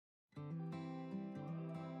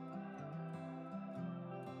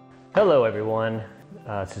Hello everyone,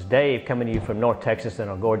 this is Dave coming to you from North Texas on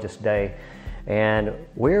a gorgeous day, and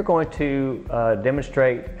we're going to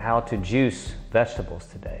demonstrate how to juice vegetables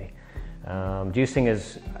today. Juicing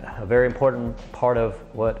is a very important part of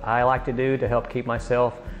what I like to do to help keep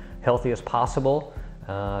myself healthy as possible.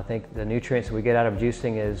 I think the nutrients we get out of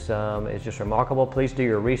juicing is just remarkable. Please do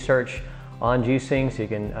your research on juicing so you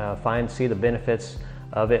can see the benefits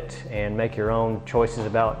of it and make your own choices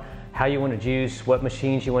about how you want to juice, what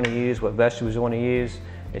machines you want to use, what vegetables you want to use.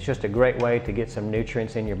 It's just a great way to get some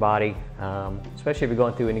nutrients in your body, especially if you're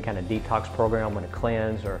going through any kind of detox program, want to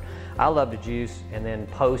cleanse, or I love to juice and then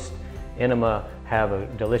post enema have a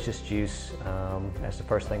delicious juice. That's the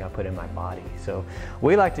first thing I put in my body. So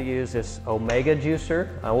we like to use this omega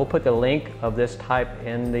juicer. We'll put the link of this type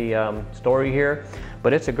in the story here,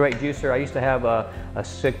 but it's a great juicer. I used to have a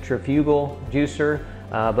centrifugal juicer,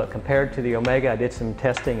 but compared to the omega, I did some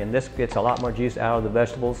testing and this gets a lot more juice out of the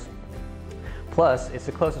vegetables. Plus, it's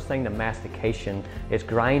the closest thing to mastication. It's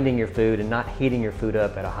grinding your food and not heating your food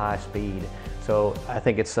up at a high speed. So I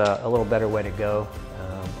think it's a little better way to go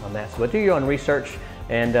on that. So do your own research.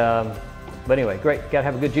 And but anyway, great. Got to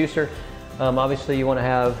have a good juicer. Obviously, you want to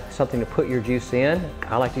have something to put your juice in.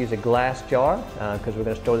 I like to use a glass jar because we're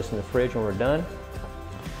going to store this in the fridge when we're done.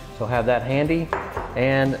 So have that handy.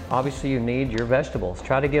 And obviously, you need your vegetables.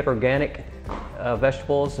 Try to get organic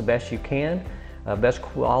vegetables the best you can. Best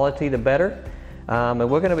quality, the better. And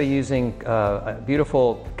we're going to be using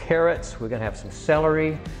beautiful carrots. We're going to have some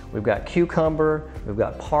celery. We've got cucumber. We've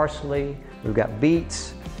got parsley. We've got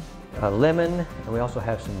beets, lemon, and we also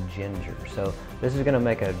have some ginger. So this is going to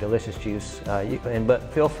make a delicious juice.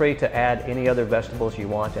 But feel free to add any other vegetables you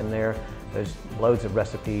want in there. There's loads of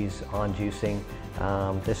recipes on juicing.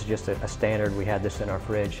 This is just a standard. We had this in our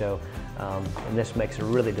fridge, so and this makes a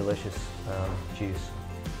really delicious juice.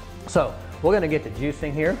 So we're going to get to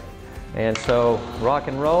juicing here. And so rock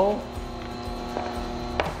and roll,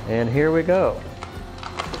 and here we go.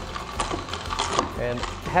 And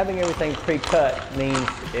having everything pre-cut means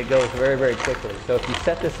it goes very, very quickly. So if you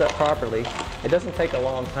set this up properly, it doesn't take a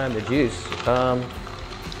long time to juice. You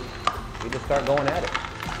just start going at it.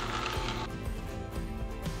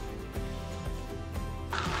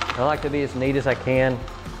 I like to be as neat as I can.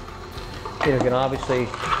 You can obviously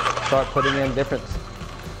start putting in different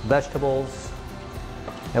vegetables.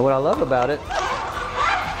 And what I love about it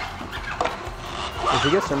is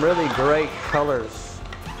you get some really great colors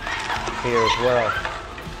here as well.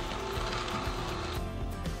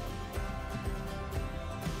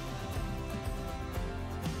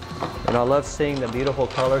 And I love seeing the beautiful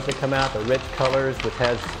colors that come out, the rich colors, which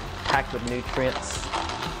has packed with nutrients.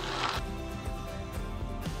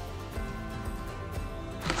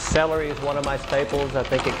 Celery is one of my staples. I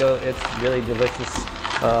think it's really delicious.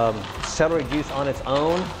 Celery juice on its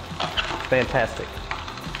own, fantastic.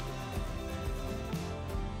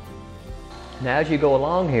 Now as you go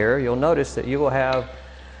along here, you'll notice that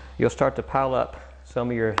you'll start to pile up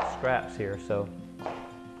some of your scraps here. So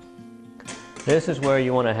this is where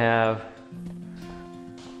you want to have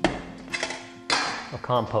a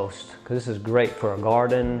compost, because this is great for a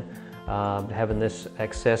garden, having this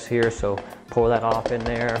excess here. So pour that off in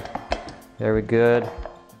there. Very good.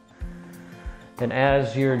 And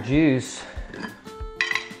as your juice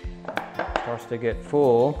starts to get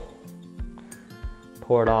full,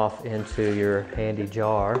 pour it off into your handy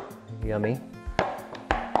jar. Yummy.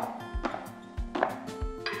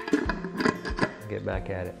 Get back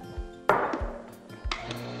at it.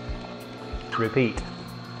 Repeat.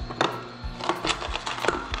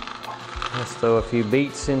 Let's throw a few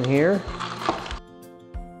beets in here.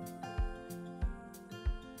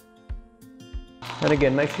 And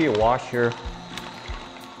again, make sure you wash your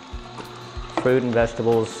fruit and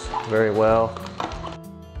vegetables very well.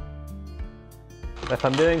 If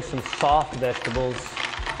I'm doing some soft vegetables,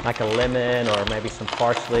 like a lemon or maybe some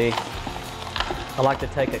parsley, I like to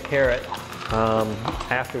take a carrot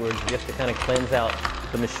afterwards just to kind of cleanse out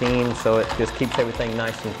the machine, so it just keeps everything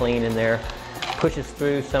nice and clean in there, pushes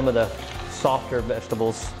through some of the softer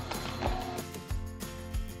vegetables.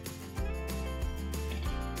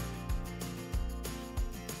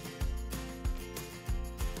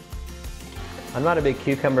 I'm not a big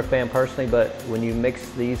cucumber fan personally, but when you mix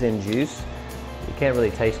these in juice, you can't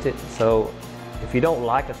really taste it. So if you don't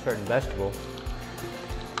like a certain vegetable,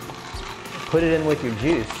 put it in with your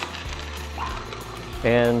juice.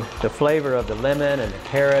 And the flavor of the lemon and the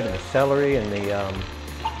carrot and the celery and the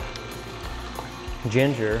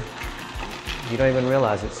ginger, you don't even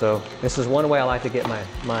realize it. So this is one way I like to get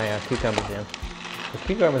my cucumbers in. The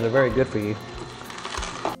cucumbers are very good for you.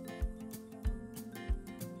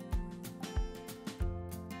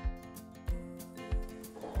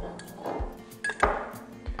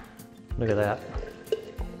 Look at that.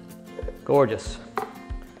 Gorgeous.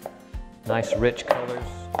 Nice rich colors.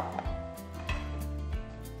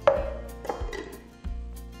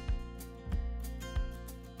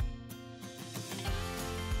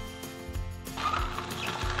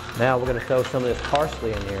 Now we're going to throw some of this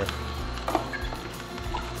parsley in here.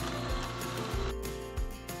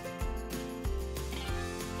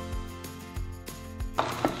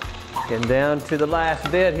 Getting down to the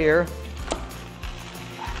last bit here.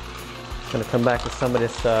 Going to come back with some of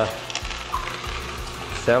this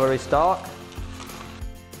celery stalk.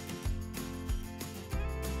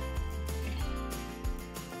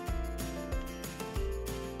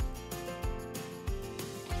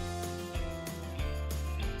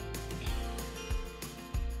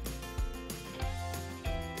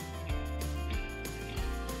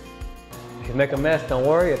 If you make a mess, don't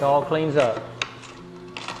worry, it all cleans up.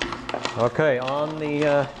 Okay, on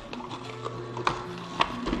the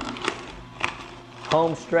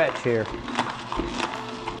home stretch here.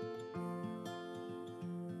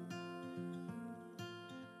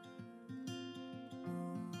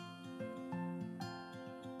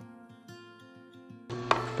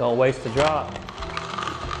 Don't waste a drop.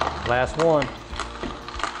 Last one.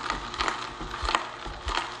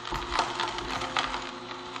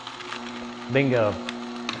 Bingo.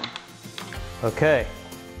 Okay.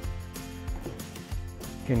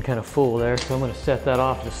 Getting kind of full there, so I'm going to set that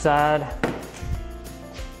off to the side.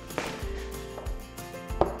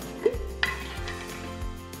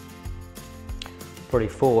 Pretty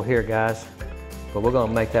full here, guys, but we're going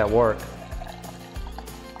to make that work.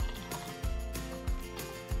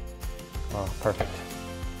 Oh, perfect.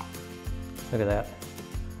 Look at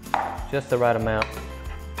that. Just the right amount.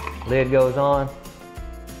 Lid goes on.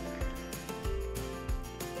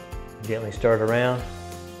 Gently stir it around.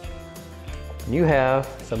 And you have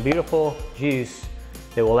some beautiful juice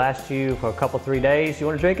that will last you for a couple, 3 days. You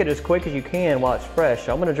want to drink it as quick as you can while it's fresh.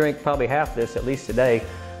 I'm going to drink probably half this at least today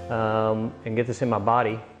and get this in my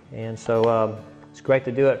body. And so it's great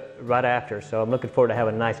to do it right after. So I'm looking forward to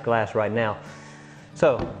having a nice glass right now.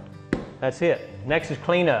 So that's it. Next is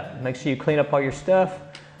clean up. Make sure you clean up all your stuff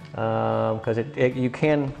because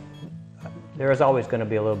there is always going to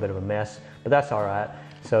be a little bit of a mess, but that's all right.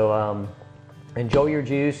 So enjoy your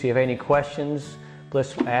juice. If you have any questions,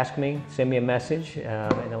 please ask me. Send me a message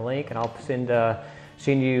and a link, and I'll send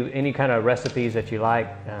you any kind of recipes that you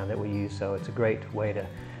like that we use. So it's a great way to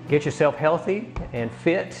get yourself healthy and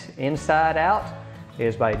fit inside out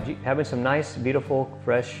is by having some nice, beautiful,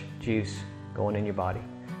 fresh juice going in your body.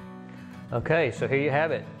 Okay, so here you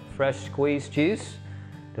have it. Fresh squeezed juice.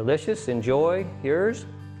 Delicious. Enjoy yours.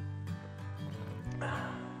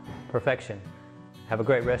 Perfection. Have a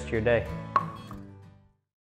great rest of your day.